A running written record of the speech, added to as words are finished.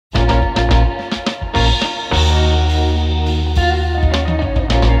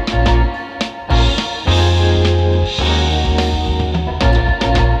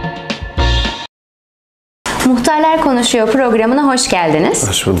Muhtarlar Konuşuyor programına hoş geldiniz.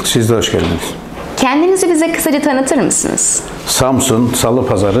 Hoş bulduk. Siz de hoş geldiniz. Kendinizi bize kısaca tanıtır mısınız? Samsun,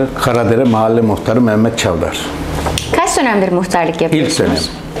 Salıpazarı, Karadere Mahalle Muhtarı Mehmet Çavdar. Kaç dönemdir muhtarlık yapıyorsunuz? İlk dönem.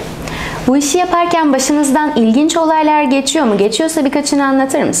 Bu işi yaparken başınızdan ilginç olaylar geçiyor mu? Geçiyorsa birkaçını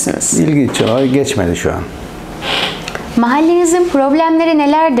anlatır mısınız? İlginç olay geçmedi şu an. Mahallenizin problemleri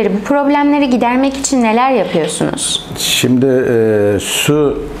nelerdir? Bu problemleri gidermek için neler yapıyorsunuz? Şimdi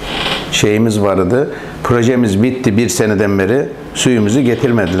su şeyimiz vardı. Projemiz bitti bir seneden beri. Suyumuzu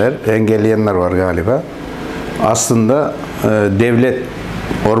getirmediler. Engelleyenler var galiba. Aslında devlet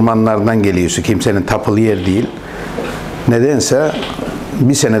ormanlardan geliyor su. Kimsenin tapılı yer değil. Nedense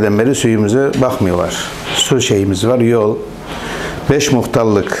bir seneden beri suyumuza bakmıyorlar. Su şeyimiz var, yol. 5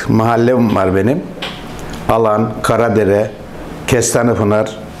 muhtarlık mahallem var benim. Alan, Karadere,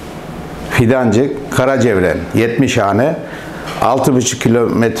 Kestanepınar, Fidancık, Karacevren, 70 hane, 6,5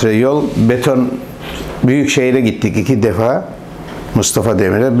 kilometre yol, beton. Büyükşehir'e gittik 2 defa, Mustafa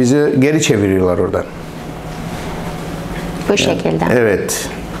Demir'e. Bizi geri çeviriyorlar oradan. Bu şekilde. Evet.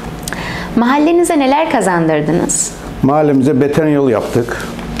 Mahallenize neler kazandırdınız? Mahallemize beton yol yaptık.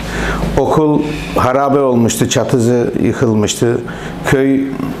 Okul harabe olmuştu, çatısı yıkılmıştı. Köy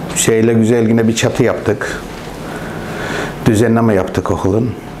şeyle güzel yine bir çatı yaptık. Düzenleme yaptık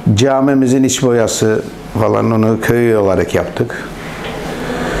okulun. Camimizin iç boyası falan onu köy olarak yaptık.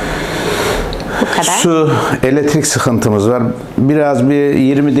 Bu kadar. Su, elektrik sıkıntımız var. Biraz bir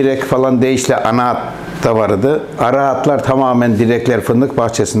 20 direk falan değişle ana hat da vardı. Ara hatlar tamamen direkler fındık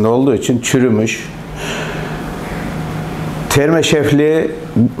bahçesinde olduğu için çürümüş. Terme şefliği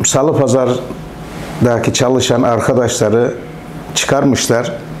Salıpazar'daki çalışan arkadaşları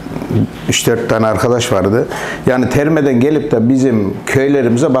çıkarmışlar. 3-4 tane arkadaş vardı. Yani termeden gelip de bizim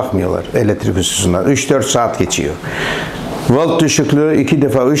köylerimize bakmıyorlar elektrik hususundan. 3-4 saat geçiyor. Volt düşüklüğü 2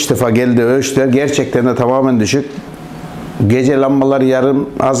 defa 3 defa geldi ölçtüler. Gerçekten de tamamen düşük. Gece lambalar yarım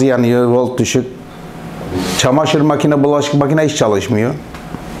az yanıyor, volt düşük. Çamaşır makine, bulaşık makine hiç çalışmıyor.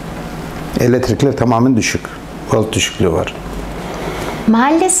 Elektrikler tamamen düşük. Volt düşüklüğü var.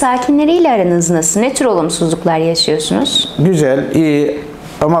 Mahalle sakinleriyle aranız nasıl? Ne tür olumsuzluklar yaşıyorsunuz? Güzel, iyi.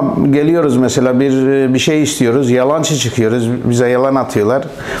 Ama geliyoruz mesela bir şey istiyoruz, yalancı çıkıyoruz, bize yalan atıyorlar.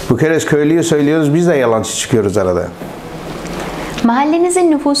 Bu kez köylüyü söylüyoruz, biz de yalancı çıkıyoruz arada.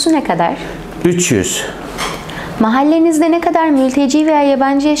 Mahallenizin nüfusu ne kadar? 300. Mahallenizde ne kadar mülteci veya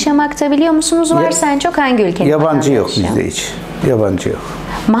yabancı yaşamakta biliyor musunuz? Varsa en çok hangi ülkenin Yabancı yok vatandaşı? bizde hiç. Yabancı yok.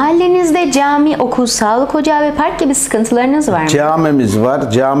 Mahallenizde cami, okul, sağlık ocağı ve park gibi sıkıntılarınız var mı? Camimiz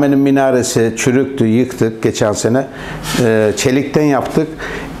var. Caminin minaresi çürüktü, yıktık geçen sene. Çelikten yaptık.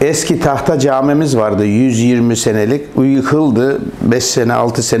 Eski tahta camimiz vardı 120 senelik. O yıkıldı 5 sene,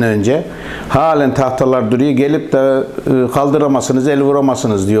 6 sene önce. Halen tahtalar duruyor. Gelip de kaldıramazsınız, el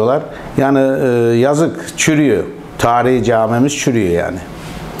vuramazsınız diyorlar. Yani yazık, çürüyor. Tarihi camimiz çürüyor yani.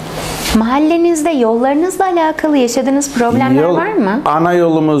 Mahallenizde yollarınızla alakalı yaşadığınız problemler var mı? Ana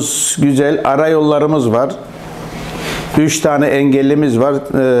yolumuz güzel, ara yollarımız var. 3 tane engellimiz var.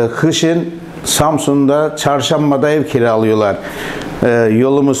 Kışın Samsun'da, Çarşamba'da ev kiralıyorlar.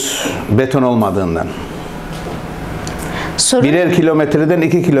 Yolumuz beton olmadığından. Birer kilometreden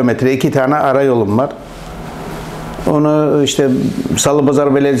 2 kilometre, 2 tane ara yolum var. Onu işte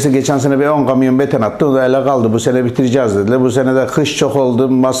Salıpazarı Belediyesi geçen sene bir 10 kamyon beton attı. O da öyle kaldı. Bu sene bitireceğiz dediler. Bu sene de kış çok oldu,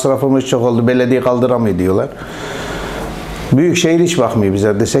 masrafımız çok oldu. Belediye kaldıramıyor diyorlar. Büyükşehir hiç bakmıyor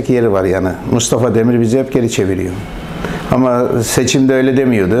bize. Desek yeri var yani. Mustafa Demir bizi hep geri çeviriyor. Ama seçimde öyle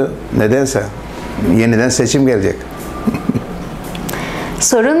demiyordu. Nedense. Yeniden seçim gelecek.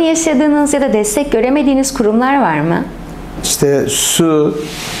 Sorun yaşadığınız ya da destek göremediğiniz kurumlar var mı? İşte su,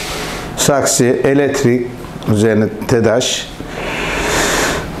 saksı, elektrik, üzerine TEDAŞ.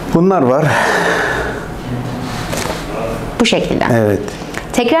 Bunlar var. Bu şekilde. Evet.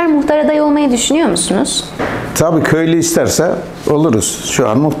 Tekrar muhtar adayı olmayı düşünüyor musunuz? Tabii köylü isterse oluruz. Şu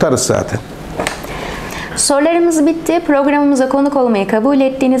an muhtarız zaten. Sorularımız bitti. Programımıza konuk olmayı kabul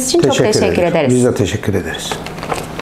ettiğiniz için çok teşekkür ederiz. Biz de teşekkür ederiz.